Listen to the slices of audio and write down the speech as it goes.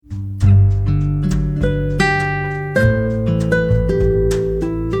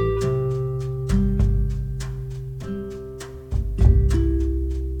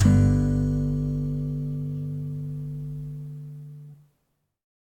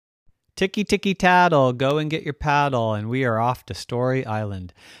Ticky ticky taddle, go and get your paddle, and we are off to Story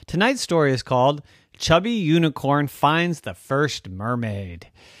Island. Tonight's story is called Chubby Unicorn Finds the First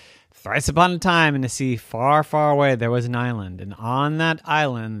Mermaid. Thrice upon a time in the sea far, far away there was an island, and on that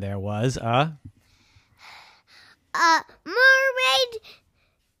island there was a mermaid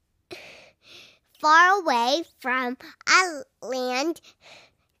far away from a land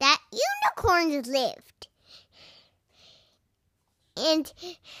that unicorns lived. And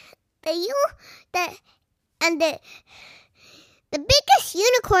the biggest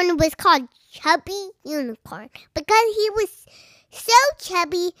unicorn was called Chubby Unicorn because he was so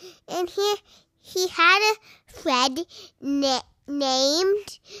chubby, and he had a friend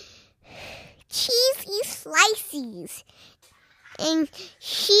named Cheesy Slices, and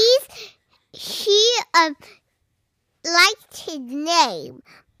she liked his name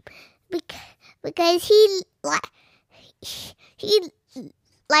because he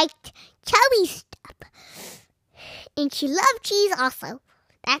liked chubby stuff, and she loved cheese also.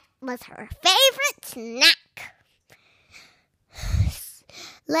 That was her favorite snack.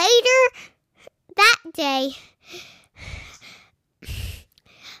 Later that day,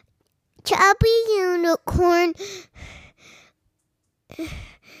 Chubby Unicorn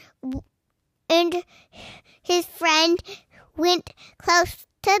and his friend went close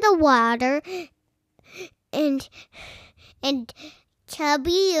to the water, and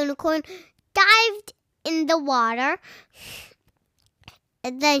Chubby Unicorn dived in the water,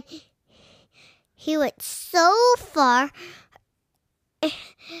 and then he went so far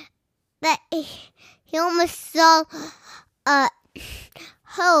that he almost saw a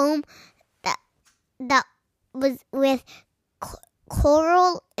home that was with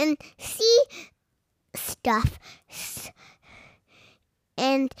coral and sea stuff,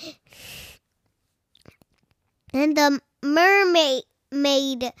 and the mermaids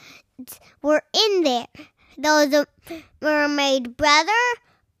were in there. There was a mermaid brother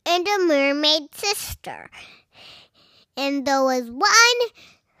and a mermaid sister, and there was one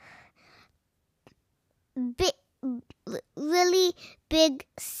really big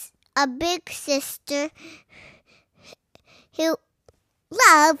sister who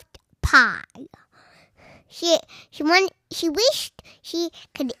loved pie. She wished she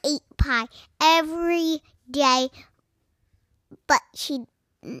could eat pie every day, but she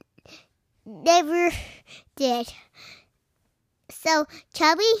never did. So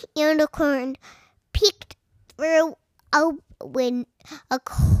Chubby Unicorn peeked through a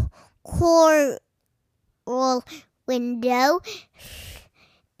coral window,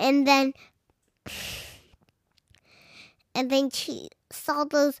 and then she saw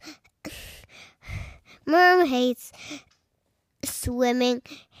those mermaids swimming,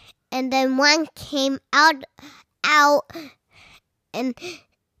 and then one came out and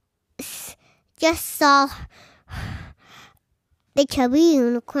just saw the Chubby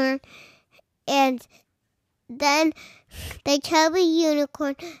Unicorn, and then the Chubby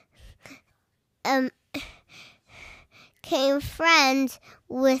Unicorn became friends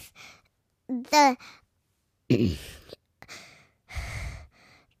with the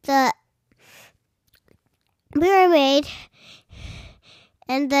mermaid,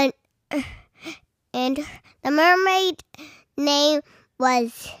 and the mermaid name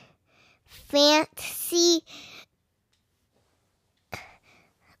was Fancy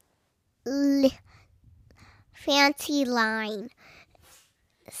Line.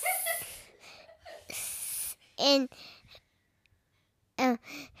 And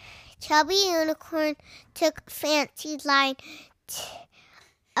Chubby Unicorn took Fancy Line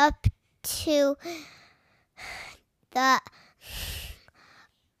up to the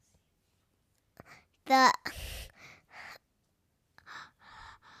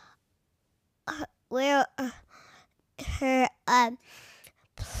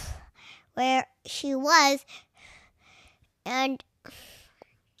where she was, and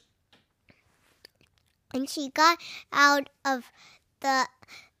she got out of the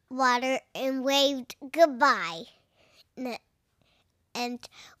water and waved goodbye, and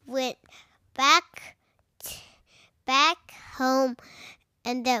went back home,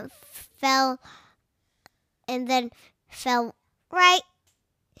 and then fell right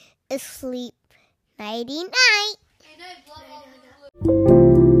asleep. Nighty night.